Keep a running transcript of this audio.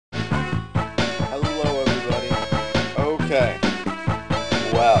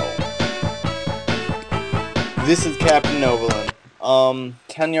This is Captain Novolin.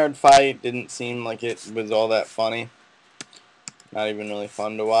 10-yard fight didn't seem like it was all that funny. Not even really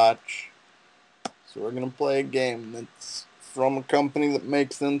fun to watch. So we're gonna play a game that's from a company that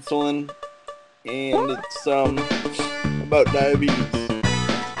makes insulin, and it's about diabetes.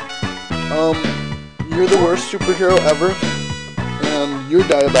 You're the worst superhero ever, and you're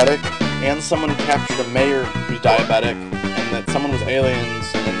diabetic, and someone captured a mayor who's diabetic, and that someone was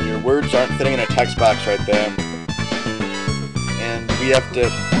aliens, and your words aren't fitting in a text box right there. And we have to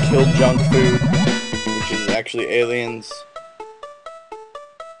kill junk food, which is actually aliens,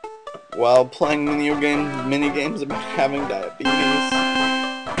 while playing mini games about having diabetes.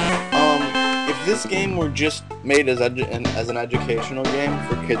 If this game were just made as an educational game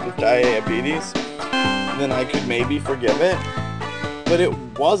for kids with diabetes, then I could maybe forgive it. But it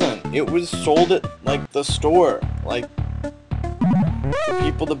wasn't. It was sold at like the store, like for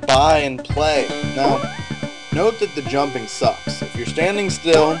people to buy and play. Now, note that the jumping sucks. If you're standing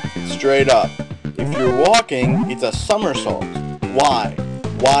still, it's straight up. If you're walking, it's a somersault. Why?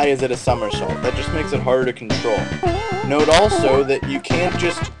 Why is it a somersault? That just makes it harder to control. Note also that you can't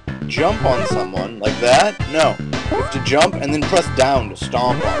just jump on someone like that. No. You have to jump and then press down to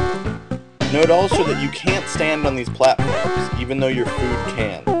stomp on them. Note also that you can't stand on these platforms, even though your food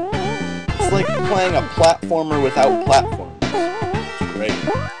can. It's like playing a platformer without platforms. It's great.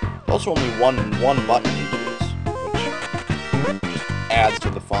 Also only one button you use, which just adds to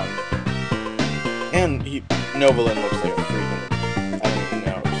the fun. And Novolin looks like a freaking, I don't even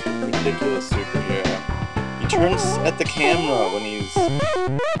know, just a ridiculous superhero. He turns at the camera when he's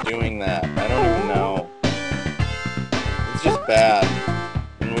doing that. I don't even know. It's just bad.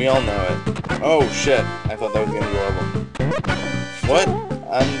 And we all know it. Oh shit, I thought that was the end of the level. What?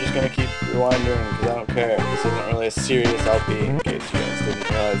 I'm just gonna keep rewinding because I don't care. This isn't really a serious LP in case you guys didn't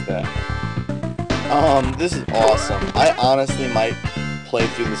realize that. This is awesome. I honestly might play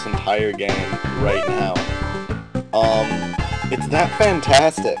through this entire game right now. It's that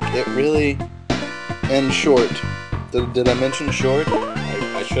fantastic. It really... And short. Did I mention short?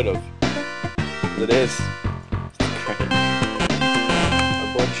 I should have. It is. Great.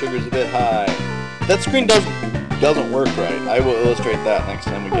 My blood sugar's a bit high. That screen doesn't work right. I will illustrate that next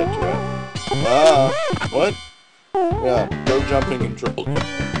time we get to it. What? Yeah, go jumping controls.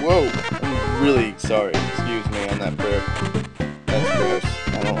 Whoa, I'm really sorry. Excuse me on that prayer. That's gross.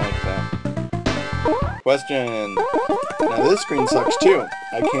 I don't like that. Question. Now this screen sucks too.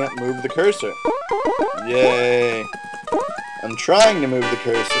 I can't move the cursor. Yay. I'm trying to move the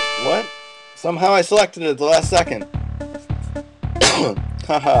cursor. What? Somehow I selected it at the last second.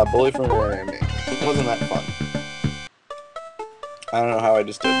 Haha, bully from me. Wasn't that fun? I don't know how I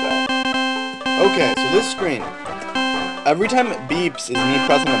just did that. Okay, so this screen. Every time it beeps is me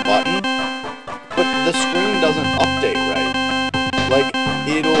pressing a button, but the screen doesn't update right. Like,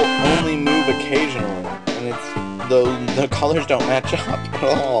 it'll only move occasionally, and the colors don't match up at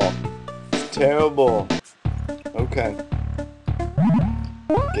all. It's terrible. Okay.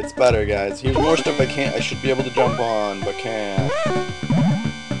 Gets better, guys. Here's more stuff I should be able to jump on, but can't.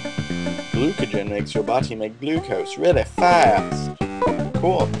 Glucogen makes your body make glucose really fast.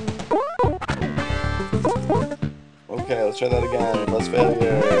 Cool. Okay, let's try that again. Plus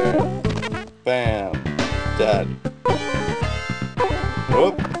failure. Bam. Dead.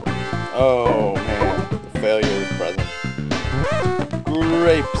 Whoop. Oh, man. The failure is present.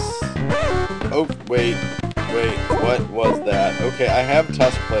 Grapes. Oh, wait. Wait, what was that? Okay, I have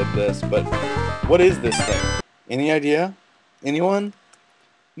test played this, but what is this thing? Any idea? Anyone?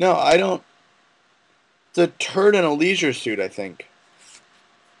 No, I don't. It's a turd in a leisure suit, I think.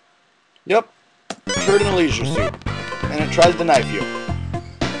 Yep. Turd in a leisure suit. And it tries to knife you.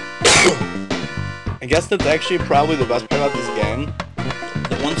 I guess that's actually probably the best part about this game.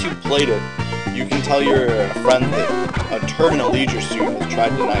 That once you've played it, you can tell your friend that a turd in a leisure suit has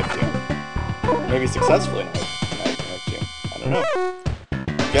tried to knife you. Maybe successfully knifed you. I don't know.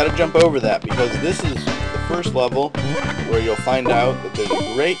 You gotta jump over that, because this is the first level where you'll find out that there's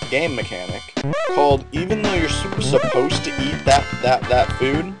a great game mechanic called, even though you're supposed to eat that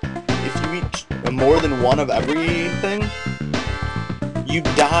food, if you eat more than one of everything, you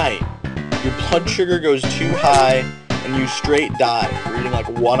die. Your blood sugar goes too high, and you straight die for eating like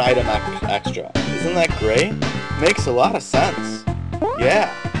one item extra. Isn't that great? Makes a lot of sense. Yeah.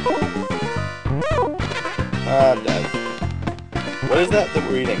 I'm dead. What is that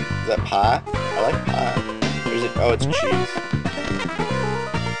we're eating? Is that pie? I like pie. Or is it? Oh, it's cheese.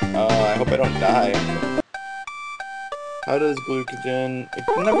 I hope I don't die. How does glucogen... It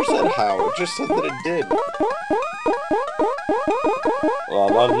never said how. It just said that it did. La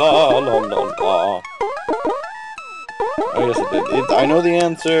la la la la la. I guess it did. I know the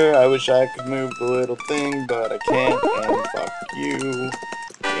answer. I wish I could move the little thing, but I can't. And fuck you.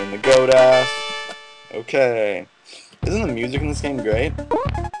 In the goat ass. Okay. Isn't the music in this game great?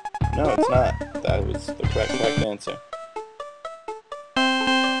 No, it's not. That was the correct answer.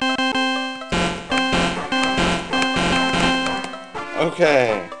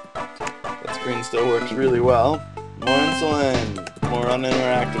 Okay. That screen still works really well. More insulin. More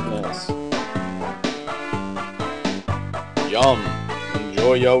uninteractiveness. Yum.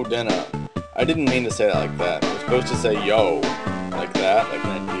 Enjoy yo dinner. I didn't mean to say it like that. I was supposed to say yo. Like that. Like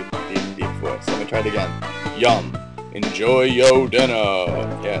that deep voice. Let me try it again. Yum. Enjoy yo dinner.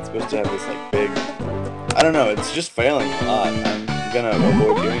 Yeah, it's supposed to have this like big... I don't know, it's just failing a lot. I'm gonna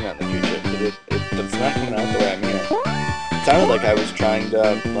avoid doing that in the future, because it's not coming out the way I mean it. It sounded like I was trying to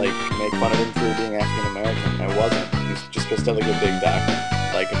like make fun of him for being African American. I wasn't. He's just supposed to have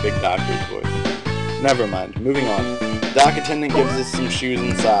like a big doctor's voice. Never mind. Moving on. Dock attendant gives us some shoes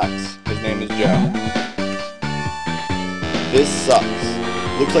and socks. His name is Joe. This sucks.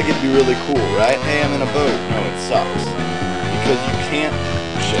 Looks like it'd be really cool, right? Hey, I'm in a boat. No, it sucks. Because you can't...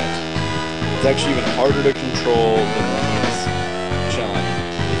 Shit. It's actually even harder to control than when he's chilling.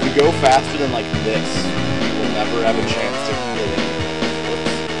 If you go faster than like this, you will never have a chance to get in.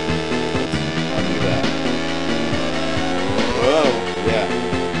 Whoops. I'll do that. Whoa. Yeah.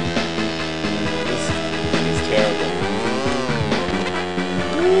 This is terrible.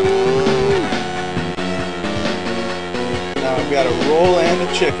 Now I've got a roll and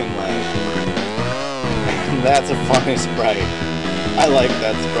a chicken leg. And that's a funny sprite. I like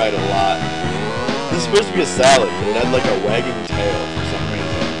that sprite a lot. This is supposed to be a salad, but it had like a wagging tail for some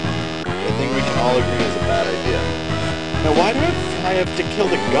reason. I think we can all agree is a bad idea. Now why do I have to kill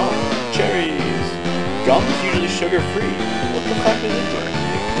the gum? Cherries! Gum is usually sugar-free. What the fuck is it doing?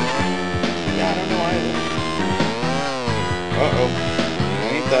 Yeah, I don't know either. Uh-oh.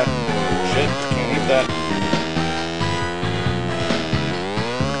 Can't eat that. Shit, can't eat that.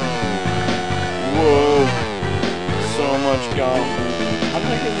 Whoa. So much gum. How did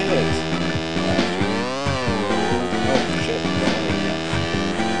I get hit? Oh shit.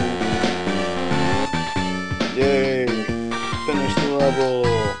 Yay. Finish the level.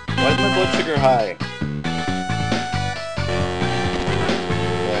 Why is my blood sugar high?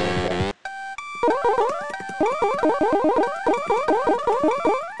 Yeah, okay.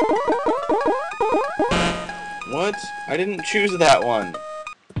 What? I didn't choose that one.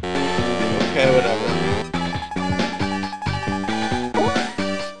 Okay, whatever.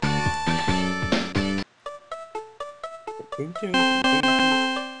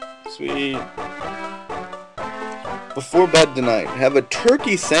 Sweet. Before bed tonight, have a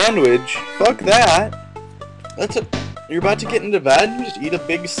turkey sandwich. Fuck that. You're about to get into bed and just eat a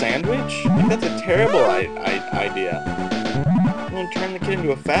big sandwich? Like, that's a terrible idea. I'm gonna turn the kid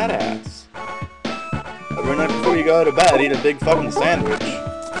into a fat ass. Every night before you go to bed, eat a big fucking sandwich.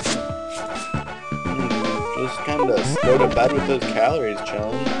 Just kinda go to bed with those calories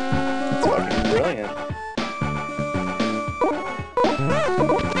chilling. It's fucking brilliant.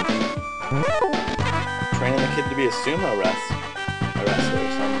 Training the kid to be a sumo wrestler or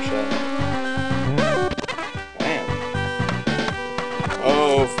some shit. Damn.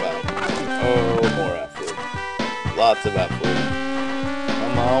 Oh, fuck. Oh, more F food. Lots of F food.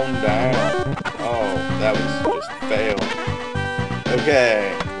 Come on down. Oh, that was just fail. Okay.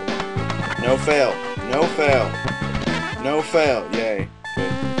 No fail. No fail. No fail. Yay.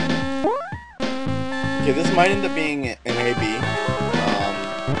 Good. Okay, this might end up being an AB.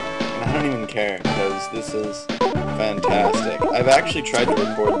 I don't even care, because this is fantastic. I've actually tried to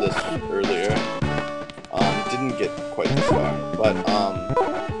record this earlier. It didn't get quite this far, but,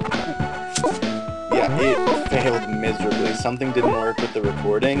 yeah, it failed miserably. Something didn't work with the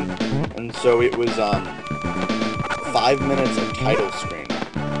recording, and so it was, 5 minutes of title screen.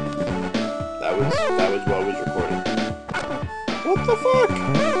 That was what was recorded. What the fuck?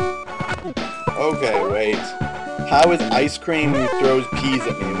 Okay, wait. How is ice cream who throws peas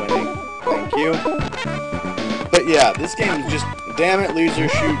at me winning? Thank you. But yeah, this game is just... Damn it, loser,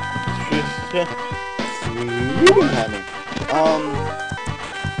 shoot.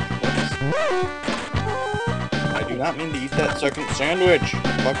 I do not mean to eat that second sandwich.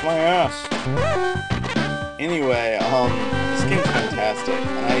 Fuck my ass. Anyway, this game's fantastic.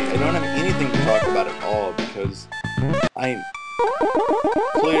 And I don't have anything to talk about at all, because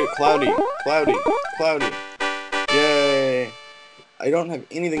cloudy. Yay! I don't have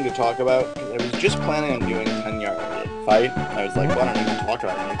anything to talk about, because I was just planning on doing a 10-yard fight. I was like, well, I don't even talk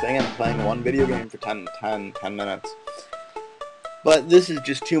about anything. I'm playing one video game for 10 minutes. But this is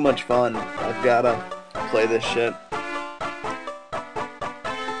just too much fun. I've gotta play this shit.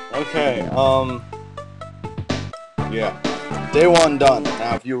 Okay, yeah. Day 1 done.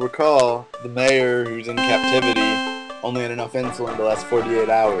 Now, if you recall, the mayor who's in captivity only had enough insulin to last 48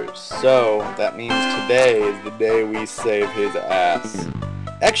 hours. So, that means today is the day we save his ass.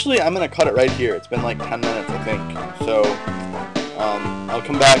 Actually, I'm gonna cut it right here. It's been like 10 minutes, I think. So, I'll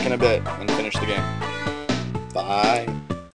come back in a bit and finish the game. Bye.